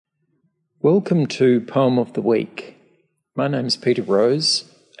Welcome to Poem of the Week. My name's Peter Rose,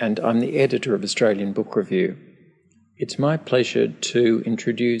 and I'm the editor of Australian Book Review. It's my pleasure to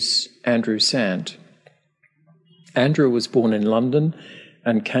introduce Andrew Sant. Andrew was born in London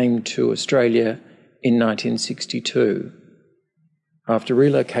and came to Australia in 1962. After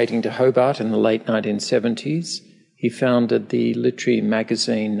relocating to Hobart in the late 1970s, he founded the literary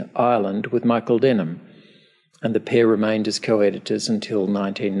magazine Ireland with Michael Denham, and the pair remained as co-editors until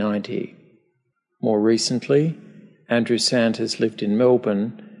 1990. More recently, Andrew Sant has lived in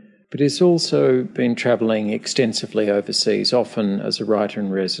Melbourne, but has also been travelling extensively overseas, often as a writer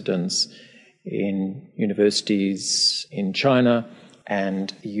in residence in universities in China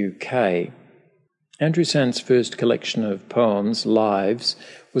and the UK. Andrew Sant's first collection of poems, Lives,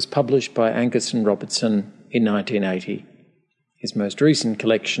 was published by Angus and Robertson in 1980. His most recent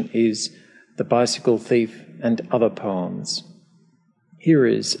collection is The Bicycle Thief and Other Poems. Here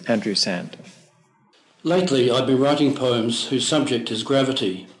is Andrew Sant. Lately, I've been writing poems whose subject is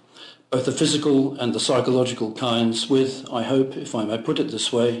gravity, both the physical and the psychological kinds, with, I hope, if I may put it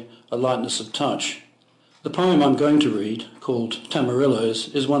this way, a lightness of touch. The poem I'm going to read, called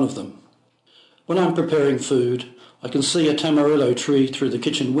Tamarillos, is one of them. When I'm preparing food, I can see a tamarillo tree through the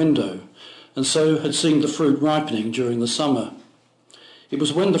kitchen window, and so had seen the fruit ripening during the summer. It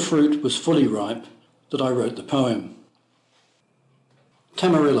was when the fruit was fully ripe that I wrote the poem.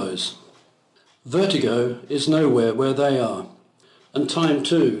 Tamarillos. Vertigo is nowhere where they are, and time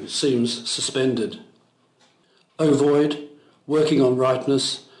too seems suspended. Ovoid, working on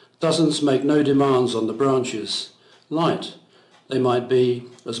ripeness, dozens make no demands on the branches. Light, they might be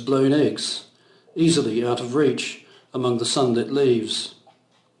as blown eggs, easily out of reach among the sunlit leaves.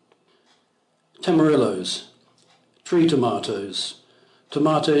 Tamarillos, tree tomatoes,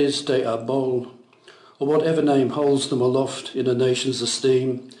 tomates de arbol, or whatever name holds them aloft in a nation's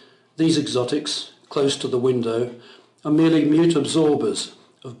esteem. These exotics, close to the window, are merely mute absorbers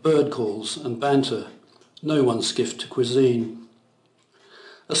of bird calls and banter, no one's gift to cuisine.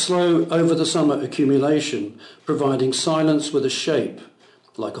 A slow, over-the-summer accumulation, providing silence with a shape,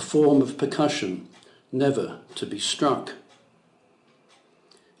 like a form of percussion, never to be struck.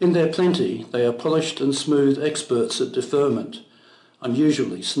 In their plenty, they are polished and smooth experts at deferment,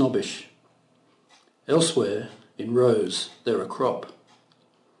 unusually snobbish. Elsewhere, in rows, they're a crop.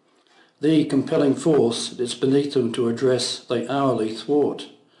 The compelling force it's beneath them to address they hourly thwart.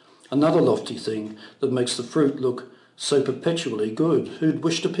 Another lofty thing that makes the fruit look so perpetually good, who'd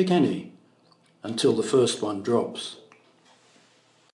wish to pick any, until the first one drops.